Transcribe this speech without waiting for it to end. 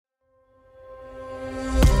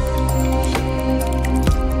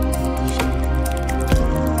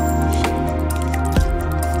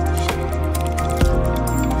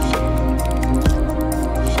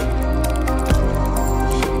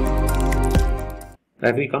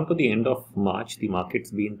As we come to the end of March, the market's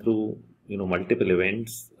been through multiple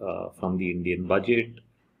events, from the Indian budget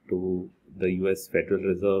to the US Federal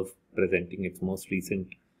Reserve presenting its most recent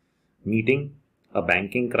meeting, a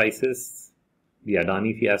banking crisis, the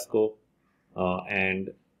Adani fiasco, and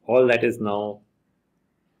all that is now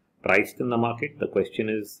priced in the market. The question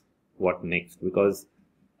is what next, because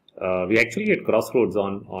we actually at crossroads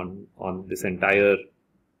on this entire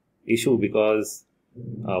issue, because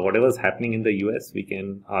whatever's happening in the US, we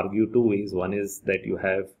can argue two ways. One is that you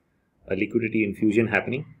have a liquidity infusion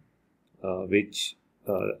happening, which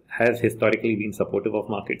has historically been supportive of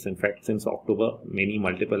markets. In fact, since October,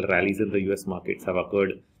 multiple rallies in the US markets have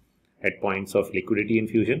occurred at points of liquidity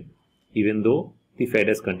infusion, even though the Fed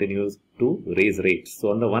has continued to raise rates.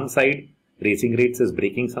 So on the one side, raising rates is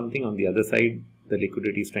breaking something. On the other side, the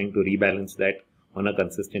liquidity is trying to rebalance that on a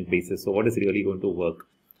consistent basis. So what is really going to work?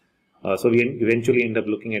 So we eventually end up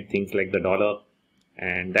looking at things like the dollar,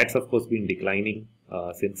 and that's of course been declining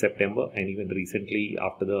since September, and even recently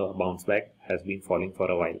after the bounce back has been falling for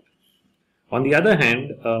a while. On the other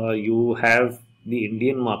hand, you have the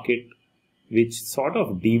Indian market, which sort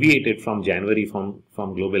of deviated from January from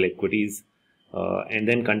global equities and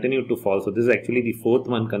then continued to fall. So this is actually the fourth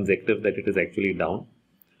month consecutive that it is actually down.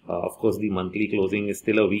 Of course, the monthly closing is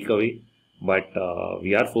still a week away, but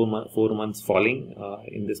we are 4 months falling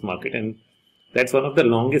in this market, and that's one of the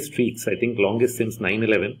longest streaks, I think longest since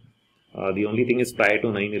 9/11. The only thing is, prior to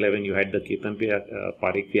 9/11, you had the Ketan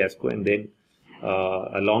Parekh fiasco, and then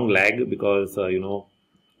a long lag because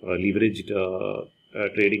leveraged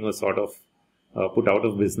trading was sort of put out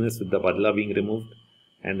of business with the Badla being removed,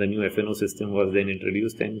 and the new FNO system was then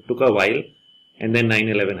introduced, and took a while, and then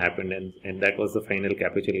 9/11 happened, and that was the final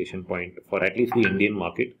capitulation point for at least the Indian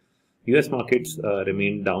market. US markets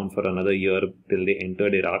remained down for another year till they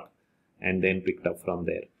entered Iraq and then picked up from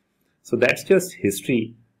there. So that's just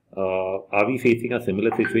history. Are we facing a similar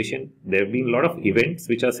situation? There have been a lot of events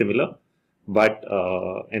which are similar, but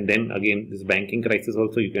and then again this banking crisis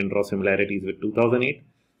also, you can draw similarities with 2008.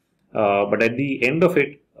 But at the end of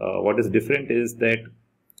it, what is different is that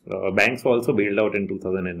banks were also bailed out in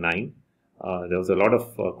 2009. There was a lot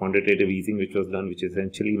of quantitative easing which was done, which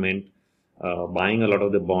essentially meant buying a lot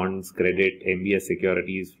of the bonds, credit, MBS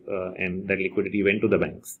securities, and that liquidity went to the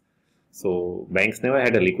banks. So banks never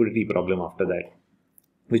had a liquidity problem after that,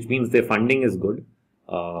 which means their funding is good.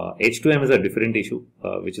 H2M is a different issue,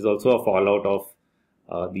 which is also a fallout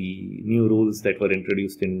of the new rules that were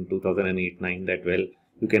introduced in 2008-9, that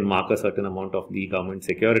you can mark a certain amount of the government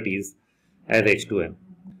securities as H2M.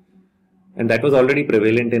 And that was already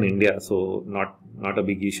prevalent in India, so not a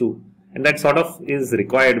big issue. And that sort of is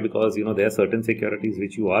required because, there are certain securities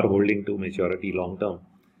which you are holding to maturity long term.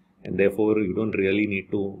 And therefore, you don't really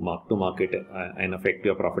need to market and affect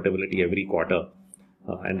your profitability every quarter.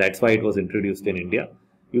 And that's why it was introduced in India.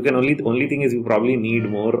 You can the only thing is you probably need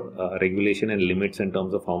more regulation and limits in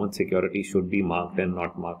terms of how much security should be marked and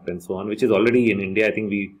not marked and so on, which is already in India. I think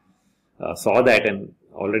we saw that, and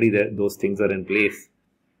already those things are in place.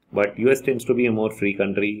 But US tends to be a more free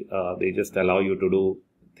country. They just allow you to do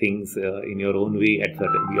things in your own way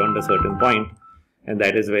beyond a certain point, and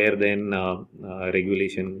that is where then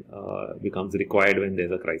regulation becomes required when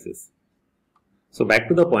there's a crisis. So back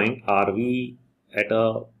to the point, are we at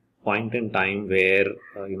a point in time where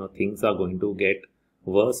things are going to get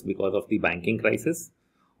worse because of the banking crisis,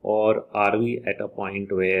 or are we at a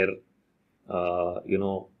point where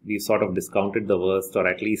we sort of discounted the worst, or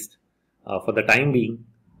at least for the time being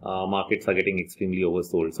markets are getting extremely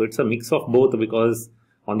oversold? So it's a mix of both, because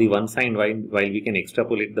on the one side, while we can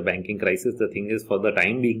extrapolate the banking crisis, the thing is, for the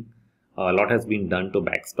time being, a lot has been done to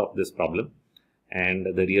backstop this problem. And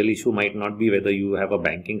the real issue might not be whether you have a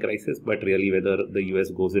banking crisis, but really whether the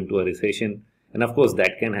US goes into a recession. And of course,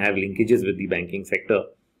 that can have linkages with the banking sector.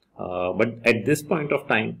 But at this point of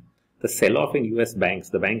time, the sell-off in US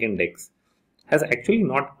banks, the bank index, has actually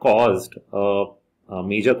not caused a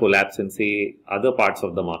major collapse in, say, other parts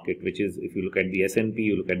of the market, which is, if you look at the S&P,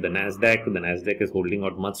 you look at the NASDAQ is holding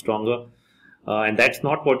out much stronger. And that's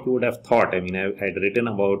not what you would have thought. I mean, I had written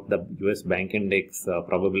about the US bank index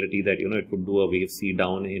probability that, it would do a wave C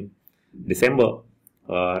down in December.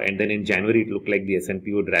 And then in January, it looked like the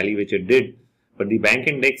S&P would rally, which it did. But the bank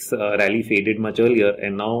index rally faded much earlier.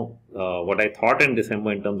 And now what I thought in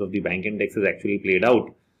December in terms of the bank index is actually played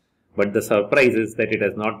out. But the surprise is that it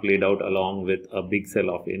has not played out along with a big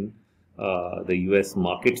sell-off in the US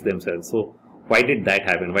markets themselves. So why did that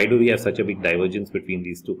happen? Why do we have such a big divergence between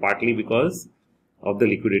these two? Partly because of the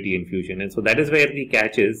liquidity infusion. And so that is where the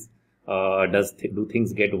catch is. Do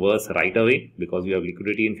things get worse right away because you have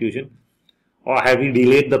liquidity infusion? or have we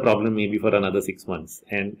delayed the problem maybe for another 6 months?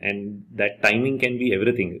 And that timing can be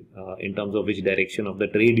everything in terms of which direction of the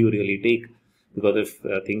trade you really take. Because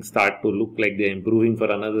if things start to look like they're improving for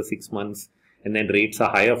another 6 months, and then rates are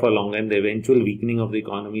higher for longer, and the eventual weakening of the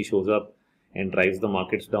economy shows up and drives the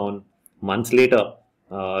markets down months later,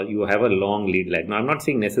 you have a long lead lag. Now, I'm not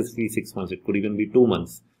saying necessarily 6 months, it could even be 2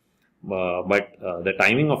 months. But the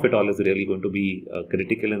timing of it all is really going to be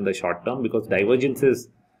critical in the short term, because divergences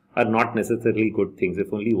are not necessarily good things.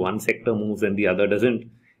 If only one sector moves and the other doesn't,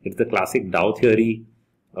 it's the classic Dow theory,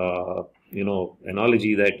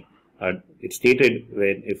 analogy that it's stated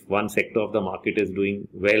when if one sector of the market is doing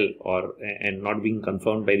well and not being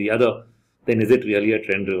confirmed by the other, then is it really a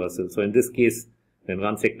trend reversal? So in this case, when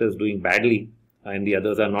one sector is doing badly and the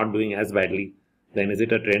others are not doing as badly, then is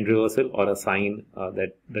it a trend reversal or a sign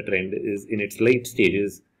that the trend is in its late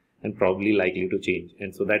stages and probably likely to change?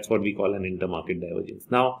 And so that's what we call an intermarket divergence.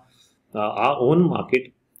 Now, our own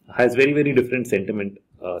market has very, very different sentiment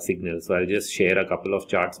signals. So I'll just share a couple of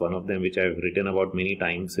charts. One of them, which I've written about many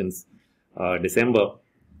times since December,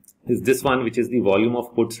 is this one, which is the volume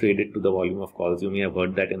of puts traded to the volume of calls. You may have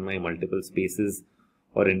heard that in my multiple spaces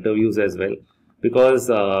or interviews as well, because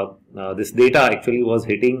this data actually was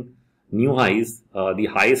hitting new highs, the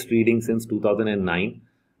highest reading since 2009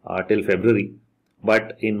 till February.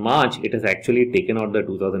 But in March, it has actually taken out the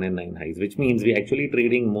 2009 highs, which means we're actually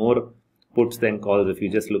trading more puts than calls. If you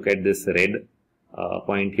just look at this red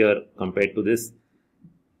point here compared to this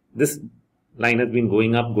line has been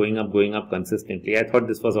going up consistently. I thought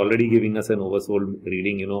this was already giving us an oversold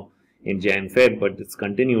reading, in Jan, Feb, but it's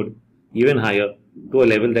continued even higher to a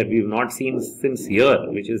level that we've not seen since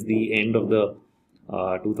here, which is the end of the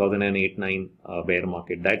 2008-9 bear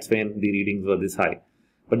market. That's when the readings were this high.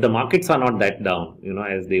 But the markets are not that down,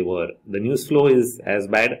 as they were. The news flow is as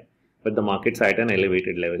bad, but the markets are at an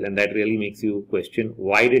elevated level, and that really makes you question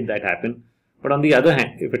why did that happen. But on the other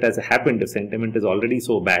hand, if it has happened, if sentiment is already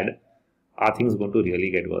so bad, are things going to really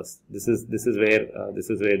get worse? This is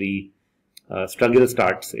where the struggle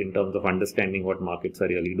starts in terms of understanding what markets are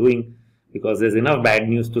really doing, because there's enough bad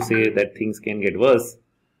news to say that things can get worse.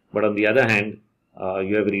 But on the other hand,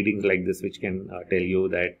 you have readings like this which can tell you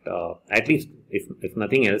that at least if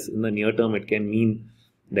nothing else, in the near term, it can mean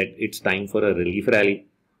that it's time for a relief rally.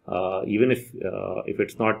 Even if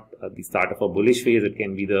it's not the start of a bullish phase, it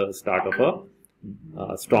can be the start of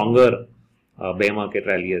a stronger bear market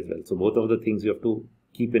rally as well. So both of the things you have to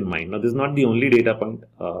keep in mind. Now, this is not the only data point,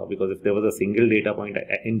 because if there was a single data point,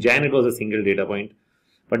 in Jan it was a single data point,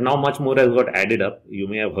 but now much more has got added up. You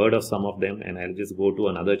may have heard of some of them, and I'll just go to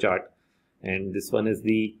another chart. And this one is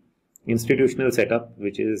the institutional setup,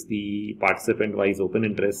 which is the participant-wise open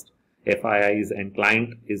interest, FIIs, and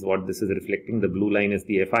client is what this is reflecting. The blue line is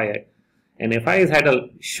the FII. And FIIs had a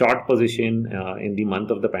short position in the month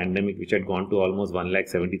of the pandemic, which had gone to almost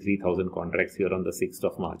 1,73,000 contracts here on the 6th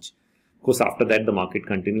of March. Of course, after that, the market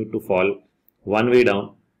continued to fall one way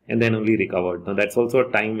down and then only recovered. Now, that's also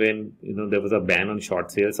a time when, there was a ban on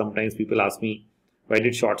short sales. Sometimes people ask me, why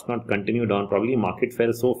did shorts not continue down? Probably market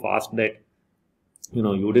fell so fast that,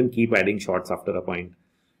 you didn't keep adding shorts after a point.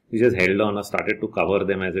 You just held on or started to cover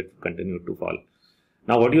them as it continued to fall.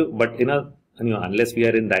 Now, unless we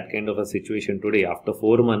are in that kind of a situation today, after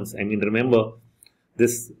 4 months, remember,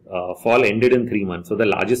 this fall ended in 3 months. So the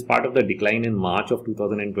largest part of the decline in March of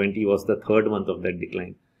 2020 was the 3rd month of that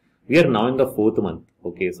decline. We are now in the 4th month.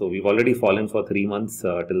 Okay, so we've already fallen for 3 months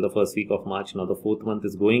till the first week of March. Now the 4th month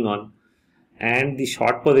is going on. And the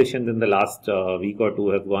short positions in the last week or two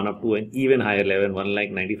have gone up to an even higher level.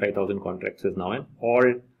 1,95,000 contracts is now an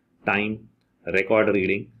all-time record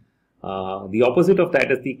reading. The opposite of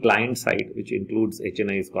that is the client side, which includes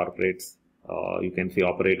HNIs, corporates, you can say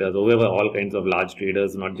operators, whoever, all kinds of large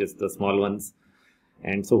traders, not just the small ones.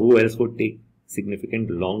 And so who else would take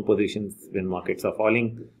significant long positions when markets are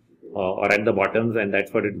falling or at the bottoms? And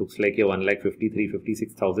that's what it looks like here. 1,53,000,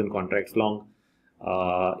 56,000 contracts long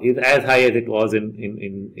is as high as it was in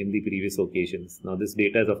the previous occasions. Now this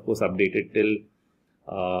data is of course updated till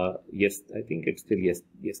I think it's still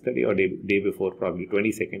yesterday or day before, probably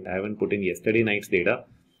 22nd. I haven't put in yesterday night's data,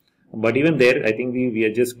 but even there, I think we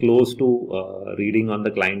are just close to reading on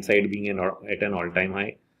the client side being at an all-time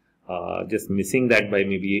high. Just missing that by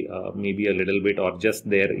maybe a little bit, or just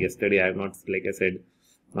there yesterday. I have not, like I said,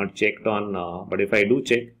 not checked on. But if I do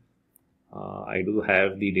check, I do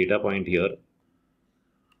have the data point here.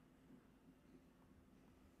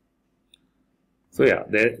 So yeah,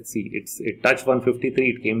 there, see, it touched 153,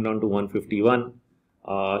 it came down to 151.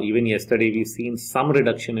 Even yesterday, we've seen some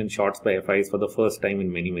reduction in shorts by FIs for the first time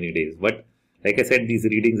in many days. But like I said, these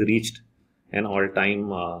readings reached an all-time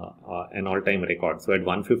record. So at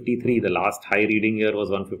 153, the last high reading here was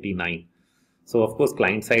 159. So of course,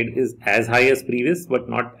 client side is as high as previous, but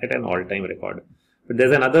not at an all-time record. But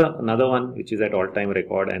there's another one which is at all-time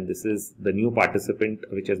record, and this is the new participant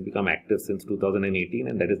which has become active since 2018,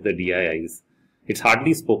 and that is the DIIs. It's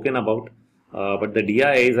hardly spoken about, but the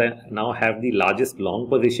DIIs now have the largest long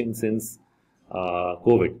position since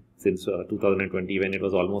COVID, since 2020, when it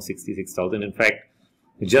was almost 66,000. In fact,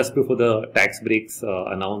 just before the tax breaks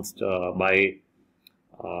announced by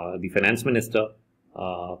the finance minister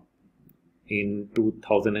in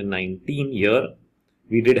 2019 year,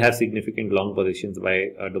 we did have significant long positions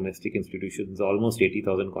by domestic institutions, almost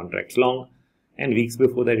 80,000 contracts long, and weeks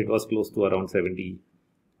before that it was close to around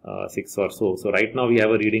 76 or so. So right now we have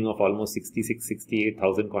a reading of almost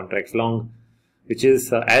 68,000 contracts long, which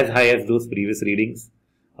is as high as those previous readings.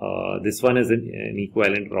 This one is an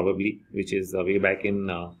equivalent probably, which is way back in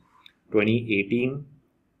 2018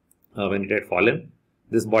 when it had fallen.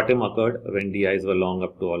 This bottom occurred when DIs were long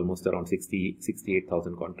up to almost around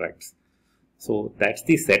 68,000 contracts. So that's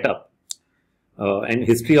the setup. And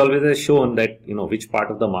history always has shown that, which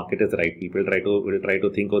part of the market is right. People will try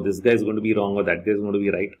to think, oh, this guy is going to be wrong or that guy is going to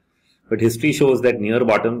be right. But history shows that near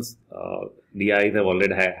bottoms, DIs have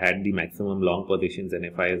already had the maximum long positions and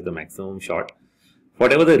FIs the maximum short.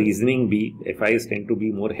 Whatever the reasoning be, FIs tend to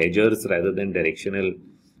be more hedgers rather than directional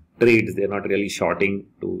trades. They're not really shorting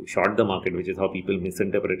to short the market, which is how people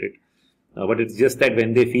misinterpret it. But it's just that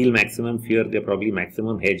when they feel maximum fear, they're probably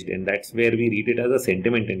maximum hedged, and that's where we read it as a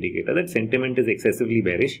sentiment indicator, that sentiment is excessively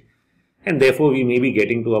bearish, and therefore we may be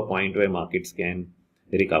getting to a point where markets can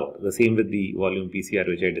recover. The same with the volume PCR,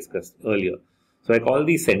 which I discussed earlier. So I call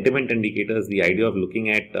these sentiment indicators. The idea of looking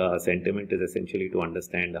at sentiment is essentially to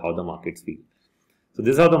understand how the markets feel. So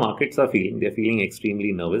this is how the markets are feeling. They're feeling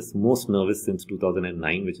extremely nervous, most nervous since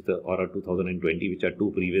 2009, or 2020, which are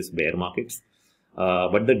two previous bear markets.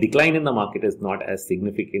 But the decline in the market is not as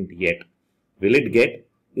significant yet. Will it get?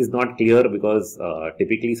 Is not clear, because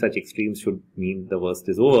typically such extremes should mean the worst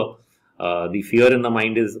is over. The fear in the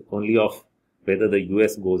mind is only of whether the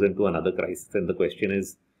US goes into another crisis, and the question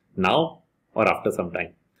is now or after some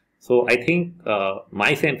time. So I think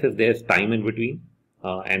my sense is there's time in between,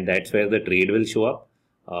 and that's where the trade will show up.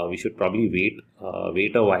 We should probably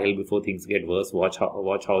wait a while before things get worse. Watch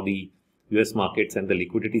how the US markets and the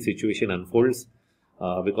liquidity situation unfolds,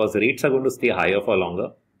 because rates are going to stay higher for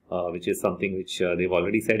longer, which is something which they've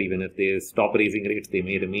already said. Even if they stop raising rates, they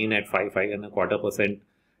may remain at 5.25%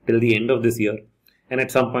 till the end of this year. And at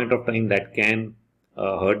some point of time, that can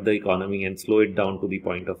hurt the economy and slow it down to the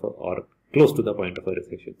point of or close to the point of a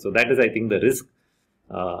recession. So that is, I think, the risk,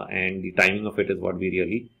 and the timing of it is what we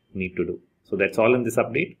really need to do. So that's all in this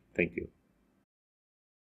update. Thank you.